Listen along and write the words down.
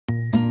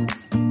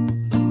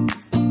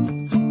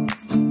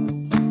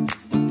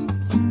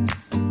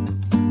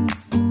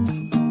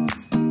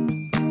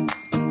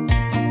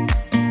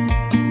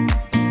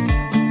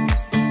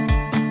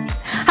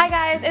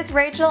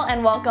Rachel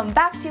and welcome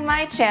back to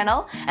my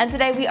channel, and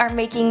today we are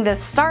making this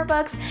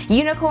Starbucks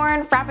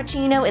unicorn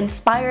frappuccino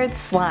inspired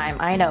slime.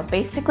 I know,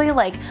 basically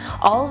like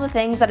all of the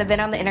things that have been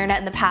on the internet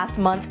in the past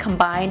month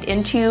combined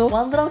into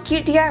one little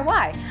cute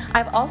DIY.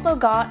 I've also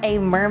got a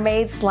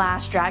mermaid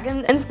slash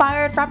dragon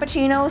inspired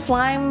frappuccino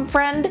slime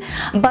friend,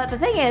 but the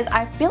thing is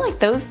I feel like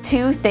those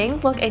two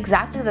things look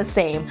exactly the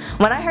same.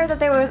 When I heard that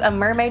there was a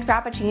mermaid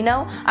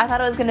frappuccino, I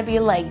thought it was going to be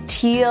like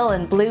teal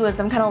and blue and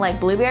some kind of like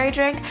blueberry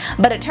drink,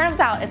 but it turns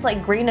out it's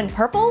like green and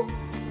purple,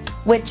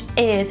 which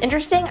is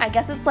interesting. I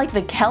guess it's like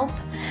the kelp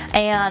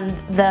and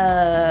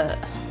the,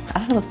 I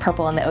don't know what's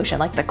purple in the ocean,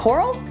 like the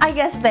coral? I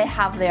guess they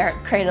have their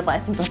creative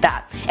license with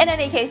that. In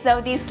any case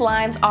though, these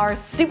slimes are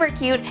super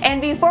cute,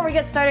 and before we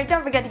get started,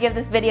 don't forget to give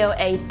this video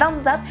a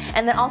thumbs up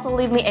and then also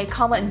leave me a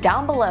comment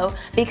down below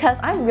because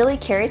I'm really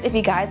curious if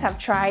you guys have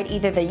tried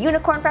either the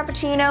unicorn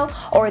frappuccino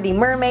or the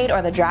mermaid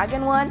or the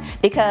dragon one,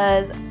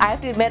 because I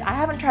have to admit I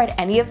haven't tried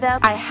any of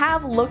them. I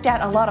have looked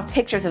at a lot of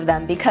pictures of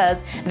them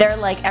because they're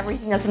like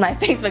everything that's in my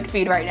Facebook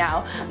feed right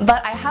now,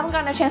 but I haven't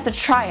gotten a chance to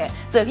try it.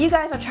 So if you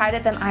guys have tried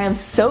it, then I am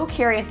so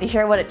curious to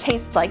hear what it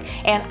tastes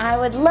like, and I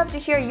would love to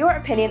hear your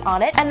opinion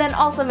on it. And then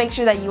also make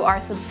sure that you are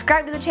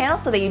subscribed to the channel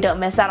so that you don't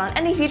miss out on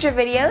any future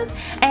videos.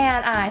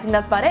 And I think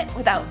that's about it.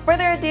 Without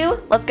further ado,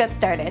 let's get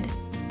started.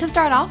 To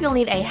start off, you'll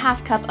need a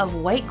half cup of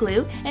white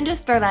glue and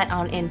just throw that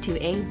on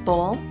into a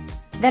bowl.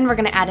 Then we're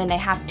going to add in a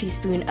half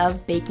teaspoon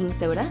of baking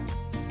soda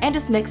and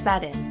just mix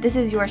that in. This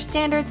is your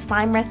standard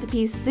slime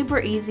recipe, super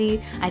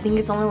easy. I think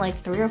it's only like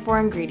 3 or 4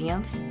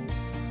 ingredients.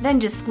 Then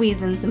just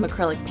squeeze in some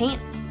acrylic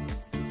paint.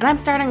 And I'm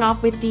starting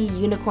off with the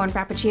unicorn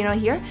frappuccino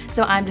here,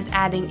 so I'm just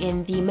adding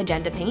in the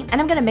magenta paint,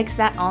 and I'm going to mix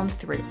that on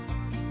through.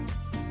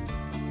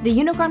 The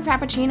unicorn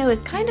frappuccino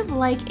is kind of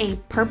like a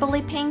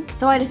purpley pink,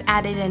 so I just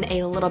added in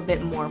a little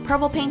bit more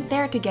purple paint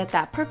there to get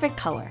that perfect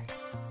color.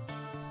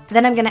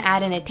 Then I'm going to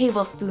add in a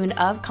tablespoon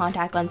of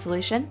contact lens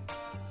solution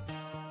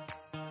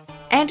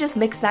and just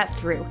mix that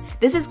through.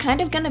 This is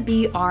kind of gonna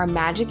be our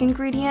magic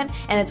ingredient,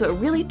 and it's what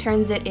really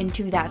turns it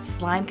into that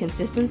slime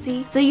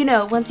consistency. So you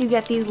know, once you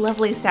get these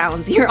lovely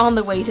sounds, you're on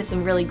the way to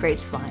some really great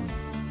slime.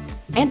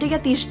 And to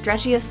get the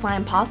stretchiest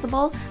slime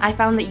possible, I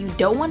found that you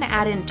don't want to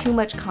add in too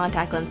much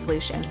contact lens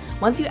solution.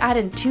 Once you add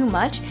in too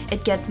much,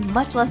 it gets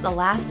much less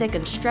elastic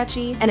and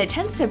stretchy, and it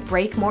tends to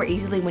break more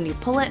easily when you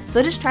pull it,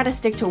 so just try to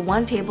stick to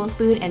 1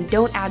 tablespoon and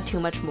don't add too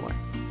much more.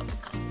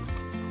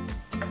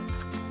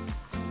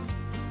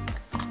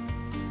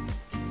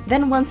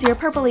 Then once your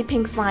purpley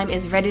pink slime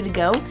is ready to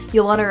go,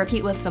 you'll want to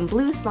repeat with some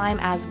blue slime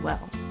as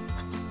well.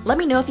 Let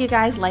me know if you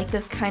guys like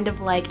this kind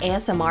of like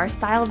ASMR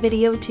style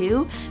video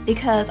too,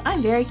 because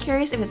I'm very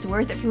curious if it's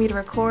worth it for me to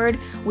record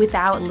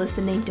without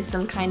listening to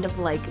some kind of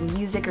like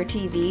music or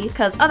TV,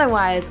 because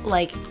otherwise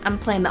like I'm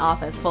playing The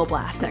Office full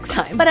blast next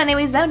time. But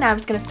anyways though, now I'm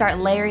just going to start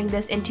layering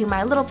this into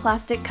my little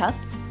plastic cup.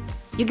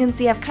 You can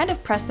see I've kind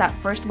of pressed that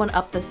first one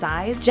up the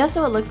sides just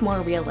so it looks more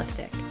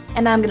realistic.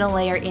 And now I'm going to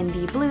layer in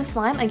the blue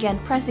slime, again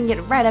pressing it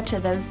right up to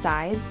those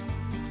sides.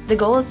 The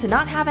goal is to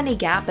not have any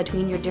gap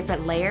between your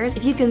different layers.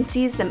 If you can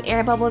see some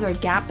air bubbles or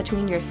gap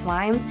between your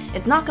slimes,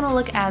 it's not going to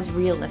look as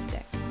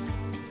realistic.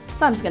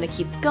 So I'm just going to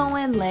keep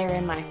going, layer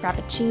in my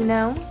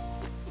frappuccino,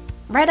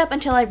 right up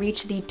until I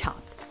reach the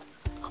top.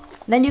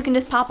 Then you can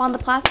just pop on the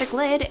plastic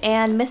lid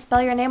and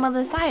misspell your name on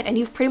the side, and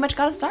you've pretty much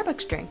got a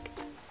Starbucks drink.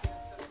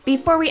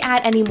 Before we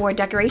add any more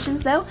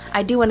decorations though,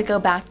 I do want to go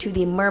back to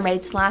the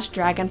mermaid slash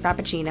dragon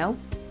frappuccino.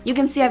 You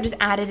can see I've just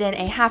added in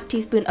a half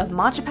teaspoon of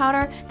matcha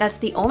powder. That's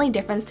the only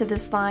difference to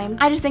this slime.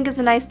 I just think it's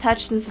a nice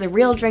touch since the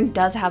real drink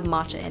does have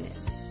matcha in it.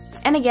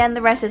 And again,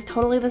 the rest is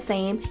totally the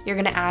same. You're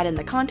going to add in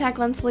the contact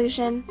lens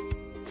solution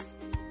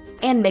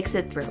and mix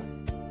it through.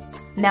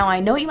 Now I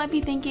know what you might be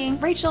thinking,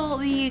 Rachel,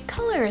 the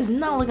color is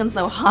not looking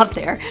so hot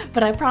there,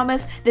 but I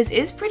promise this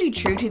is pretty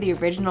true to the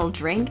original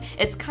drink.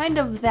 It's kind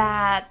of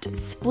that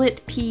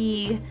split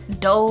pea,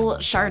 dull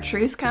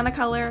chartreuse kind of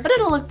color, but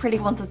it'll look pretty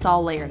once it's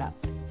all layered up.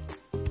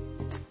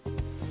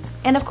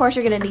 And of course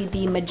you're going to need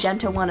the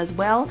magenta one as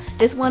well.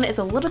 This one is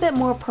a little bit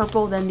more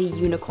purple than the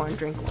unicorn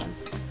drink one.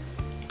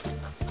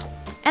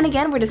 And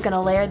again, we're just going to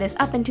layer this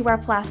up into our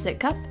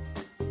plastic cup.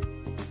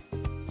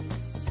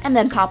 And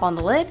then pop on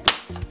the lid.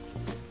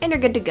 And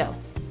you're good to go.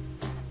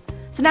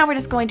 So now we're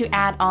just going to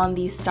add on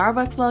the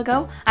Starbucks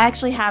logo. I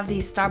actually have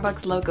these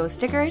Starbucks logo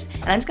stickers,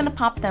 and I'm just going to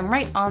pop them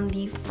right on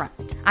the front.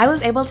 I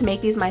was able to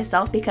make these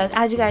myself because,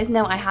 as you guys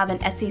know, I have an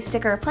Etsy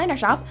sticker planner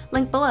shop,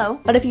 link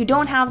below. But if you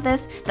don't have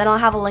this, then I'll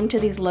have a link to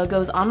these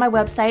logos on my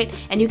website,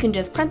 and you can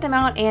just print them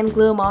out and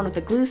glue them on with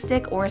a glue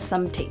stick or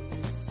some tape.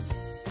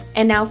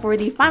 And now for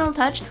the final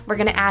touch, we're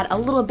going to add a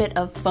little bit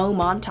of foam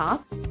on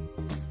top.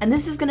 And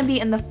this is going to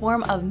be in the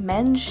form of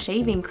men's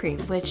shaving cream,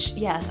 which,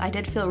 yes, I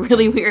did feel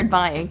really weird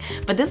buying,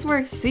 but this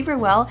works super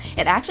well.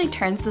 It actually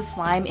turns the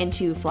slime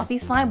into fluffy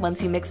slime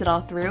once you mix it all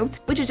through,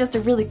 which is just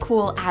a really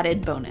cool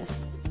added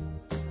bonus.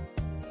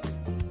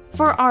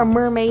 For our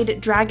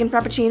mermaid dragon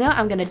frappuccino,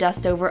 I'm going to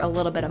dust over a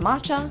little bit of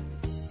matcha.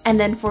 And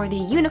then for the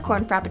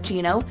unicorn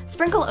frappuccino,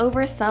 sprinkle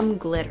over some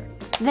glitter.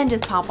 then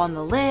just pop on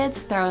the lids,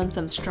 throw in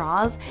some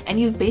straws, and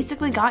you've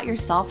basically got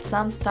yourself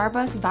some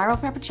Starbucks viral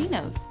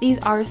Frappuccinos. These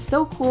are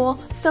so cool,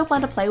 so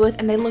fun to play with,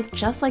 and they look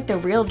just like the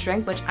real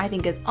drink, which I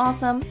think is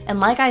awesome. And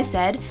like I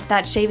said,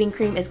 that shaving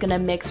cream is gonna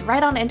mix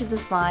right on into the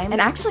slime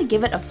and actually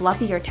give it a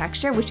fluffier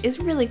texture, which is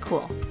really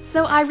cool.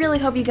 So I really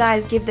hope you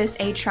guys give this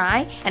a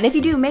try, and if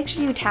you do, make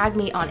sure you tag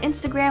me on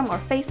Instagram or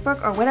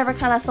Facebook or whatever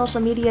kind of social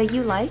media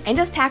you like, and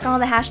just tack on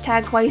the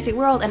hashtag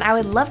kawaiisweetworld, and I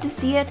would love to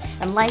see it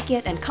and like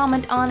it and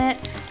comment on it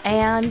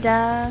and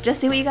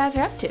just see what you guys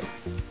are up to.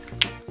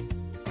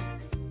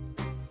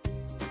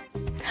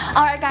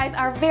 Alright guys,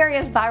 our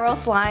various viral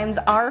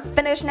slimes are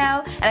finished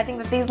now, and I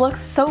think that these look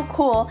so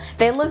cool.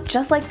 They look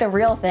just like the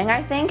real thing,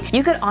 I think.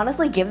 You could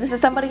honestly give this to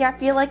somebody, I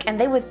feel like, and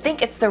they would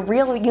think it's the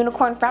real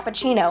unicorn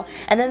Frappuccino,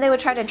 and then they would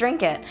try to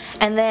drink it.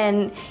 And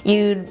then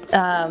you'd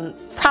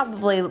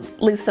probably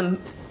lose some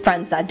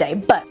friends that day.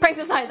 But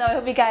pranks aside though, I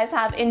hope you guys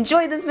have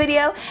enjoyed this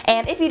video,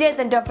 and if you did,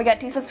 then don't forget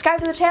to subscribe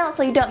to the channel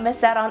so you don't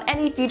miss out on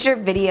any future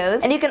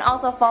videos. And you can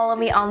also follow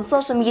me on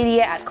social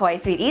media at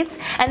kawaiisweeteats,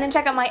 and then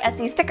check out my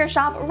Etsy sticker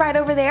shop right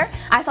over there.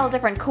 I sell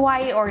different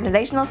kawaii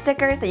organizational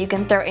stickers that you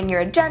can throw in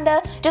your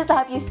agenda just to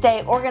help you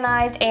stay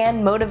organized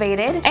and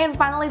motivated. And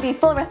finally, the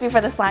full recipe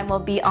for the slime will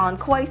be on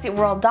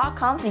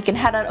kawaiisweetworld.com, so you can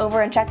head on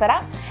over and check that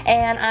out.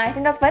 And I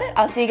think that's about it.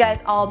 I'll see you guys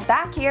all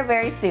back here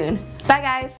very soon. Bye guys!